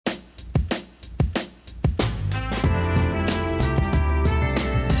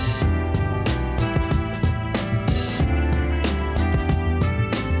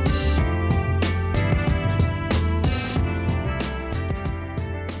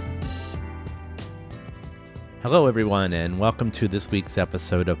Hello, everyone, and welcome to this week's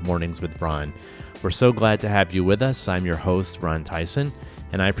episode of Mornings with Ron. We're so glad to have you with us. I'm your host, Ron Tyson,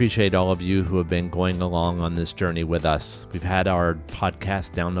 and I appreciate all of you who have been going along on this journey with us. We've had our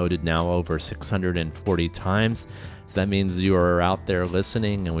podcast downloaded now over 640 times, so that means you are out there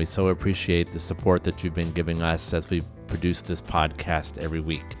listening, and we so appreciate the support that you've been giving us as we produce this podcast every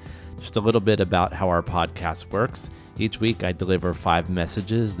week. Just a little bit about how our podcast works. Each week I deliver 5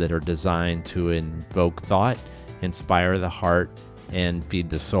 messages that are designed to invoke thought, inspire the heart, and feed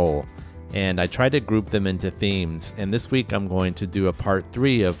the soul. And I try to group them into themes. And this week I'm going to do a part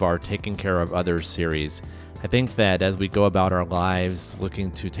 3 of our Taking Care of Others series. I think that as we go about our lives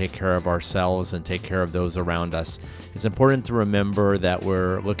looking to take care of ourselves and take care of those around us, it's important to remember that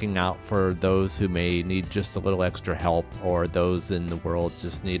we're looking out for those who may need just a little extra help, or those in the world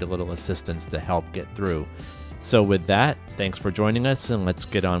just need a little assistance to help get through. So with that, thanks for joining us, and let's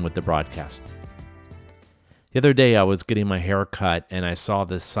get on with the broadcast. The other day I was getting my hair cut and I saw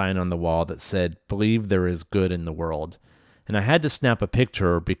this sign on the wall that said, "Believe there is good in the world." And I had to snap a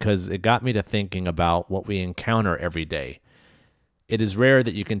picture because it got me to thinking about what we encounter every day. It is rare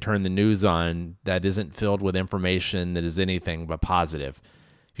that you can turn the news on that isn't filled with information that is anything but positive.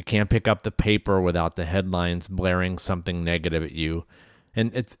 You can't pick up the paper without the headlines blaring something negative at you.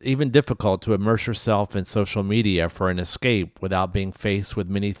 And it's even difficult to immerse yourself in social media for an escape without being faced with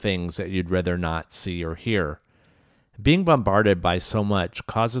many things that you'd rather not see or hear. Being bombarded by so much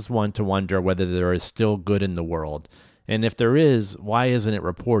causes one to wonder whether there is still good in the world, and if there is, why isn't it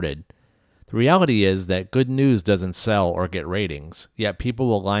reported? The reality is that good news doesn't sell or get ratings, yet people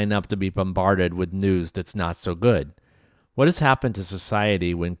will line up to be bombarded with news that's not so good. What has happened to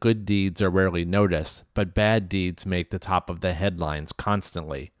society when good deeds are rarely noticed, but bad deeds make the top of the headlines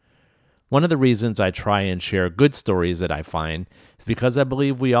constantly? One of the reasons I try and share good stories that I find is because I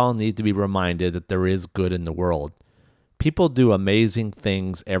believe we all need to be reminded that there is good in the world. People do amazing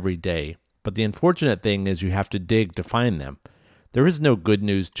things every day, but the unfortunate thing is you have to dig to find them. There is no good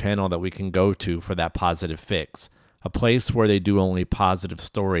news channel that we can go to for that positive fix, a place where they do only positive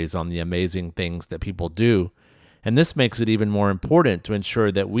stories on the amazing things that people do. And this makes it even more important to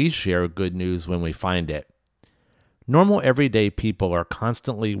ensure that we share good news when we find it. Normal everyday people are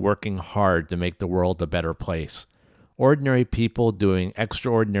constantly working hard to make the world a better place. Ordinary people doing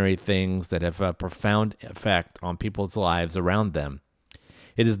extraordinary things that have a profound effect on people's lives around them.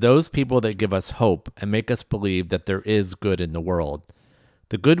 It is those people that give us hope and make us believe that there is good in the world.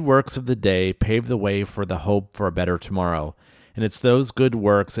 The good works of the day pave the way for the hope for a better tomorrow. And it's those good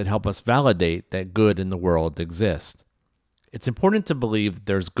works that help us validate that good in the world exists. It's important to believe that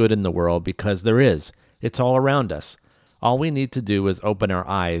there's good in the world because there is. It's all around us. All we need to do is open our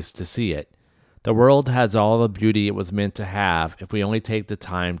eyes to see it. The world has all the beauty it was meant to have if we only take the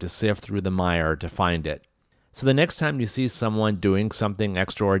time to sift through the mire to find it. So the next time you see someone doing something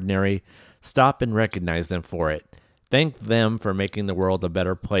extraordinary, stop and recognize them for it. Thank them for making the world a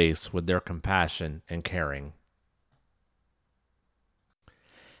better place with their compassion and caring.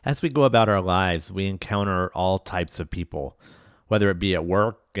 As we go about our lives, we encounter all types of people, whether it be at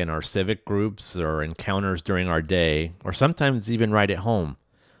work, in our civic groups, or encounters during our day, or sometimes even right at home.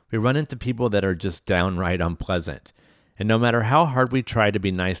 We run into people that are just downright unpleasant, and no matter how hard we try to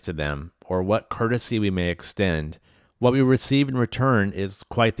be nice to them, or what courtesy we may extend, what we receive in return is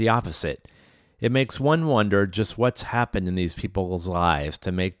quite the opposite. It makes one wonder just what's happened in these people's lives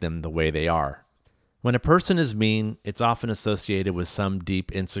to make them the way they are. When a person is mean, it's often associated with some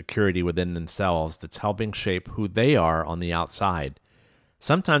deep insecurity within themselves that's helping shape who they are on the outside.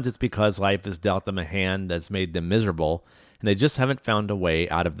 Sometimes it's because life has dealt them a hand that's made them miserable, and they just haven't found a way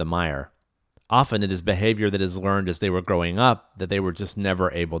out of the mire. Often it is behavior that is learned as they were growing up that they were just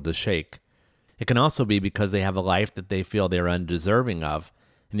never able to shake. It can also be because they have a life that they feel they're undeserving of,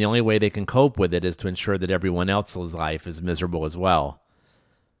 and the only way they can cope with it is to ensure that everyone else's life is miserable as well.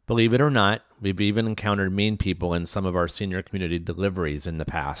 Believe it or not, we've even encountered mean people in some of our senior community deliveries in the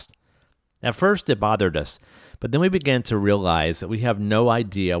past. At first, it bothered us, but then we began to realize that we have no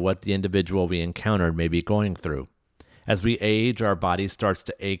idea what the individual we encountered may be going through. As we age, our body starts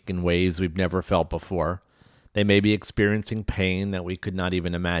to ache in ways we've never felt before. They may be experiencing pain that we could not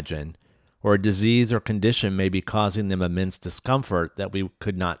even imagine, or a disease or condition may be causing them immense discomfort that we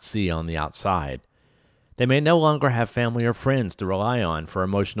could not see on the outside. They may no longer have family or friends to rely on for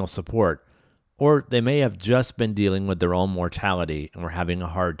emotional support, or they may have just been dealing with their own mortality and were having a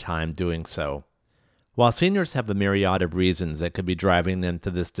hard time doing so. While seniors have a myriad of reasons that could be driving them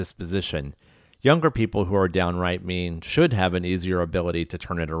to this disposition, younger people who are downright mean should have an easier ability to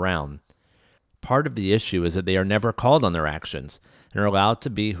turn it around. Part of the issue is that they are never called on their actions, and are allowed to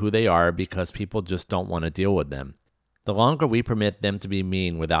be who they are because people just don't want to deal with them. The longer we permit them to be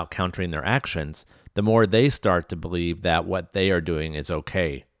mean without countering their actions, the more they start to believe that what they are doing is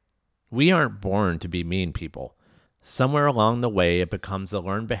okay. We aren't born to be mean people. Somewhere along the way, it becomes a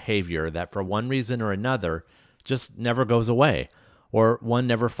learned behavior that for one reason or another just never goes away, or one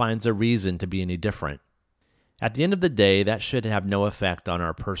never finds a reason to be any different. At the end of the day, that should have no effect on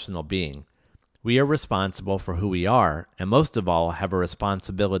our personal being. We are responsible for who we are, and most of all, have a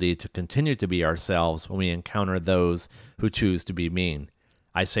responsibility to continue to be ourselves when we encounter those who choose to be mean.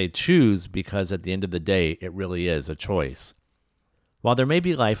 I say choose because at the end of the day, it really is a choice. While there may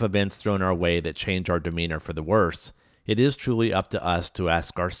be life events thrown our way that change our demeanor for the worse, it is truly up to us to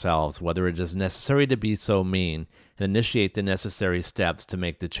ask ourselves whether it is necessary to be so mean and initiate the necessary steps to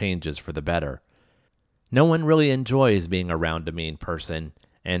make the changes for the better. No one really enjoys being around a mean person,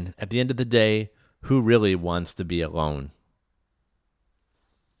 and at the end of the day, who really wants to be alone?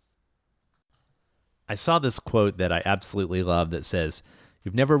 I saw this quote that I absolutely love that says,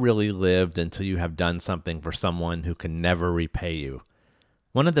 "You've never really lived until you have done something for someone who can never repay you."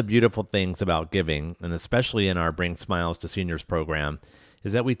 One of the beautiful things about giving, and especially in our Bring Smiles to Seniors program,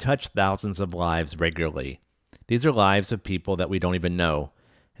 is that we touch thousands of lives regularly. These are lives of people that we don't even know.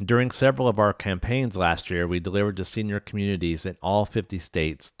 And during several of our campaigns last year, we delivered to senior communities in all 50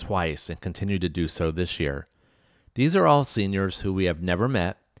 states twice and continue to do so this year. These are all seniors who we have never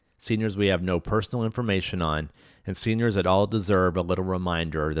met, seniors we have no personal information on, and seniors that all deserve a little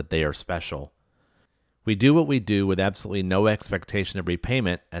reminder that they are special. We do what we do with absolutely no expectation of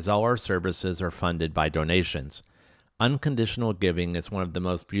repayment, as all our services are funded by donations. Unconditional giving is one of the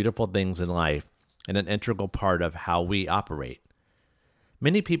most beautiful things in life and an integral part of how we operate.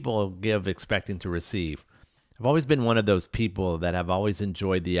 Many people give expecting to receive. I've always been one of those people that have always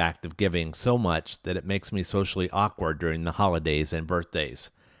enjoyed the act of giving so much that it makes me socially awkward during the holidays and birthdays.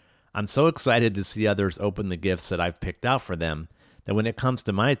 I'm so excited to see others open the gifts that I've picked out for them that when it comes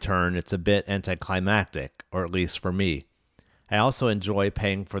to my turn, it's a bit anticlimactic, or at least for me. I also enjoy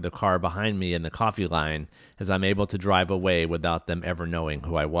paying for the car behind me in the coffee line, as I'm able to drive away without them ever knowing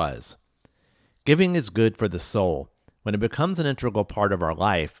who I was. Giving is good for the soul. When it becomes an integral part of our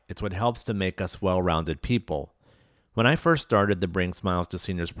life, it's what helps to make us well-rounded people. When I first started the Bring Smiles to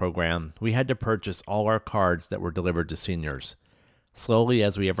Seniors program, we had to purchase all our cards that were delivered to seniors. Slowly,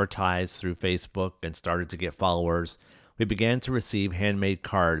 as we advertised through Facebook and started to get followers, we began to receive handmade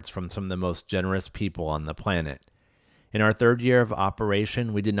cards from some of the most generous people on the planet. In our third year of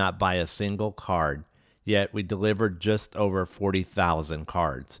operation, we did not buy a single card, yet we delivered just over 40,000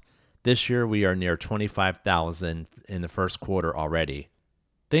 cards. This year, we are near 25,000 in the first quarter already.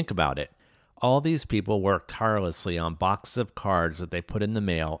 Think about it. All these people work tirelessly on boxes of cards that they put in the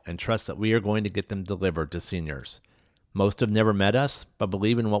mail and trust that we are going to get them delivered to seniors. Most have never met us, but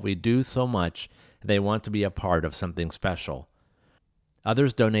believe in what we do so much they want to be a part of something special.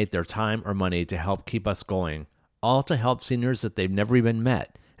 Others donate their time or money to help keep us going, all to help seniors that they've never even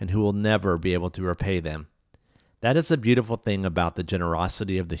met and who will never be able to repay them. That is the beautiful thing about the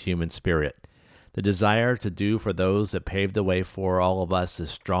generosity of the human spirit. The desire to do for those that paved the way for all of us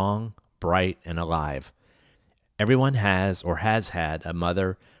is strong, bright, and alive. Everyone has or has had a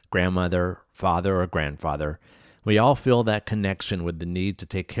mother, grandmother, father, or grandfather. We all feel that connection with the need to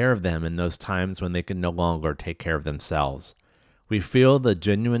take care of them in those times when they can no longer take care of themselves. We feel the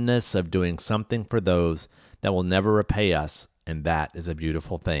genuineness of doing something for those that will never repay us, and that is a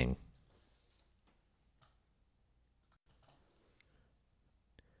beautiful thing.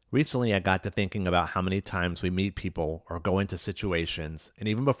 Recently, I got to thinking about how many times we meet people or go into situations, and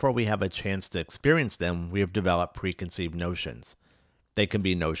even before we have a chance to experience them, we have developed preconceived notions. They can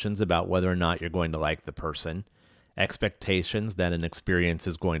be notions about whether or not you're going to like the person, expectations that an experience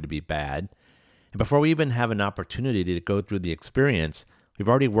is going to be bad, and before we even have an opportunity to go through the experience, we've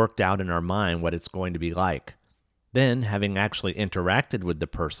already worked out in our mind what it's going to be like. Then, having actually interacted with the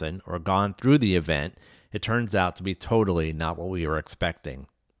person or gone through the event, it turns out to be totally not what we were expecting.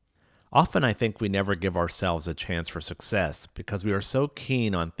 Often I think we never give ourselves a chance for success because we are so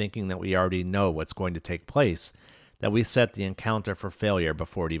keen on thinking that we already know what's going to take place that we set the encounter for failure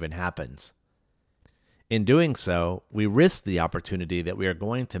before it even happens. In doing so, we risk the opportunity that we are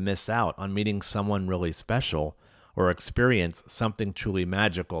going to miss out on meeting someone really special or experience something truly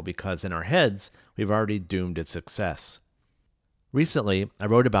magical because in our heads, we've already doomed its success. Recently, I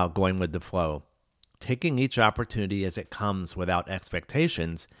wrote about going with the flow, taking each opportunity as it comes without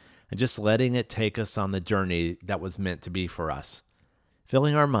expectations and just letting it take us on the journey that was meant to be for us.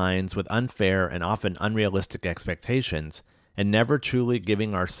 Filling our minds with unfair and often unrealistic expectations and never truly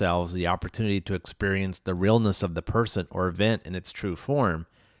giving ourselves the opportunity to experience the realness of the person or event in its true form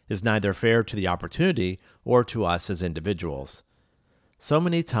is neither fair to the opportunity or to us as individuals. So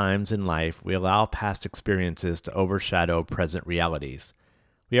many times in life, we allow past experiences to overshadow present realities.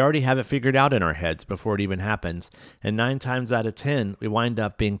 We already have it figured out in our heads before it even happens, and 9 times out of 10, we wind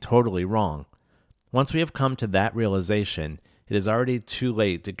up being totally wrong. Once we have come to that realization, it is already too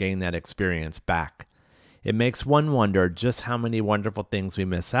late to gain that experience back. It makes one wonder just how many wonderful things we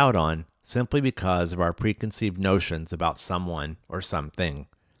miss out on simply because of our preconceived notions about someone or something.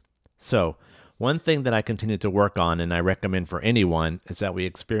 So, one thing that I continue to work on and I recommend for anyone is that we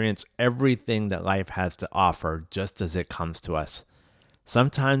experience everything that life has to offer just as it comes to us.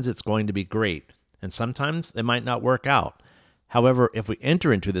 Sometimes it's going to be great, and sometimes it might not work out. However, if we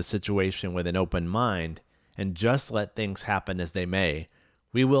enter into the situation with an open mind and just let things happen as they may,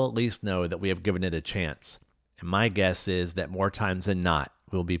 we will at least know that we have given it a chance. And my guess is that more times than not,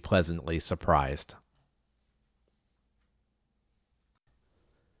 we'll be pleasantly surprised.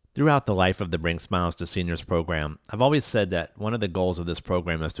 Throughout the life of the Bring Smiles to Seniors program, I've always said that one of the goals of this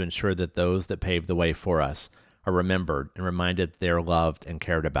program is to ensure that those that paved the way for us are remembered and reminded that they are loved and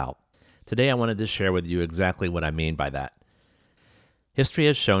cared about. Today I wanted to share with you exactly what I mean by that. History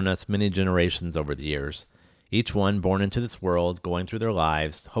has shown us many generations over the years, each one born into this world, going through their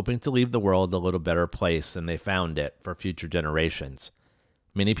lives, hoping to leave the world a little better place than they found it for future generations.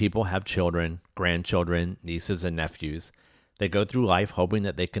 Many people have children, grandchildren, nieces, and nephews. They go through life hoping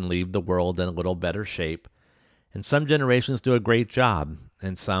that they can leave the world in a little better shape, and some generations do a great job,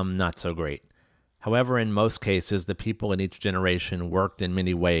 and some not so great. However, in most cases, the people in each generation worked in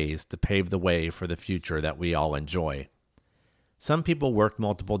many ways to pave the way for the future that we all enjoy. Some people worked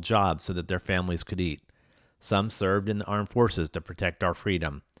multiple jobs so that their families could eat. Some served in the armed forces to protect our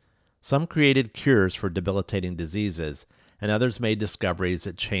freedom. Some created cures for debilitating diseases, and others made discoveries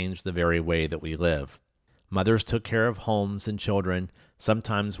that changed the very way that we live. Mothers took care of homes and children,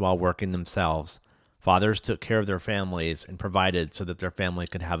 sometimes while working themselves. Fathers took care of their families and provided so that their family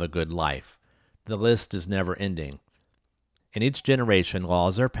could have a good life. The list is never ending. In each generation,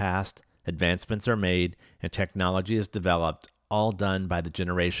 laws are passed, advancements are made, and technology is developed, all done by the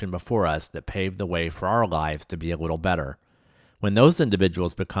generation before us that paved the way for our lives to be a little better. When those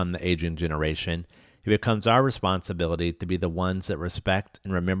individuals become the aging generation, it becomes our responsibility to be the ones that respect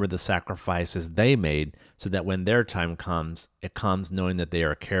and remember the sacrifices they made so that when their time comes, it comes knowing that they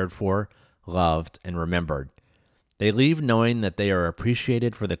are cared for, loved, and remembered. They leave knowing that they are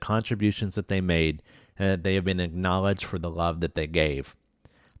appreciated for the contributions that they made and that they have been acknowledged for the love that they gave.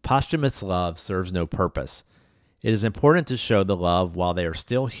 Posthumous love serves no purpose. It is important to show the love while they are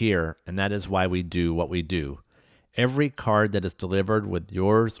still here, and that is why we do what we do. Every card that is delivered with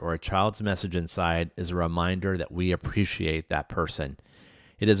yours or a child's message inside is a reminder that we appreciate that person.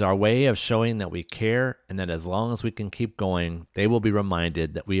 It is our way of showing that we care and that as long as we can keep going, they will be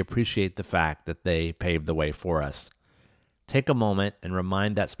reminded that we appreciate the fact that they paved the way for us. Take a moment and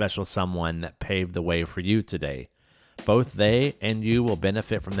remind that special someone that paved the way for you today. Both they and you will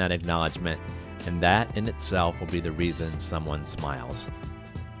benefit from that acknowledgement, and that in itself will be the reason someone smiles.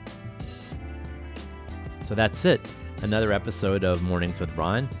 So that's it. Another episode of Mornings with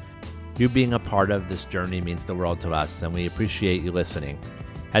Ron. You being a part of this journey means the world to us, and we appreciate you listening.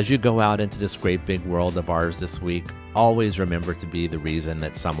 As you go out into this great big world of ours this week, always remember to be the reason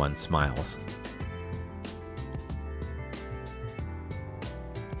that someone smiles.